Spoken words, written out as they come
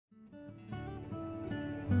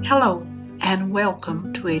Hello, and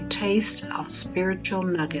welcome to A Taste of Spiritual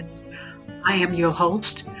Nuggets. I am your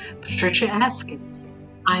host, Patricia Askins.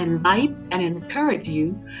 I invite and encourage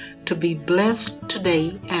you to be blessed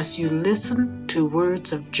today as you listen to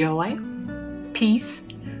words of joy, peace,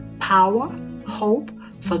 power, hope,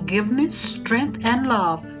 forgiveness, strength, and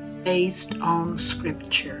love based on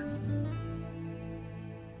Scripture.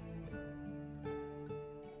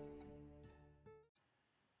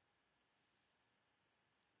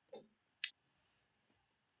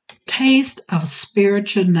 Taste of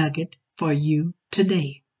Spiritual Nugget for you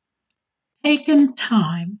today. Taking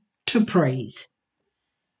time to praise.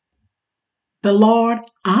 The Lord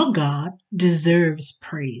our God deserves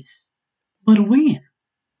praise. But when?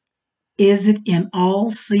 Is it in all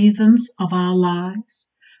seasons of our lives,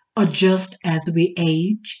 or just as we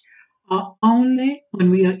age, or only when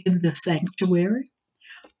we are in the sanctuary,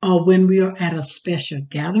 or when we are at a special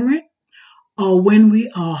gathering, or when we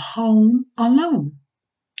are home alone?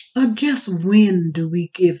 Or just when do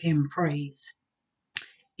we give Him praise?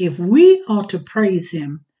 If we are to praise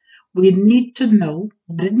Him, we need to know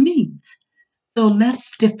what it means. So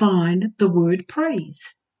let's define the word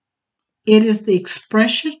praise. It is the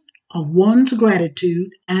expression of one's gratitude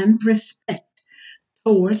and respect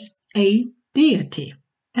towards a deity.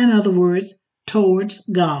 In other words, towards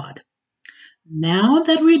God. Now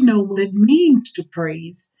that we know what it means to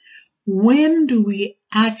praise, when do we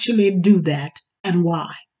actually do that and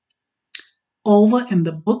why? Over in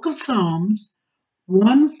the book of Psalms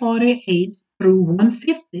 148 through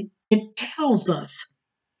 150, it tells us,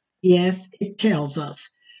 yes, it tells us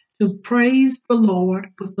to praise the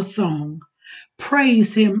Lord with a song.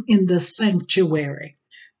 Praise Him in the sanctuary.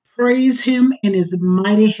 Praise Him in His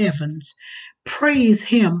mighty heavens. Praise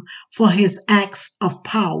Him for His acts of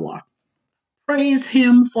power. Praise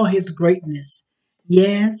Him for His greatness.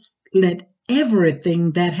 Yes, let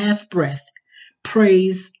everything that hath breath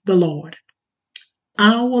praise the Lord.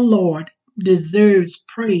 Our Lord deserves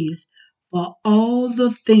praise for all the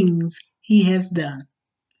things He has done.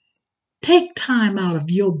 Take time out of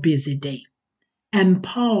your busy day and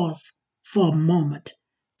pause for a moment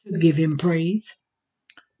to give Him praise.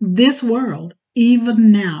 This world,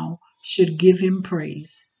 even now, should give Him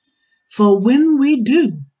praise. For when we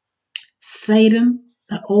do, Satan,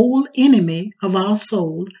 the old enemy of our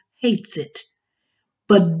soul, hates it.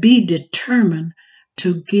 But be determined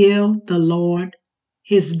to give the Lord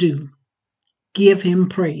His due. Give Him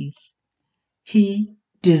praise. He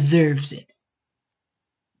deserves it.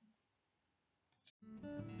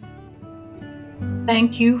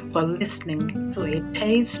 Thank you for listening to A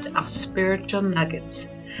Taste of Spiritual Nuggets.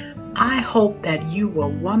 I hope that you were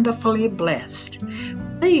wonderfully blessed.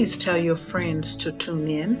 Please tell your friends to tune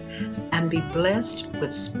in and be blessed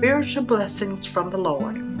with spiritual blessings from the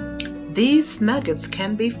Lord. These nuggets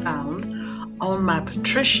can be found on my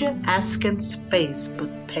Patricia Askins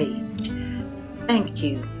Facebook page. Thank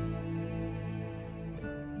you.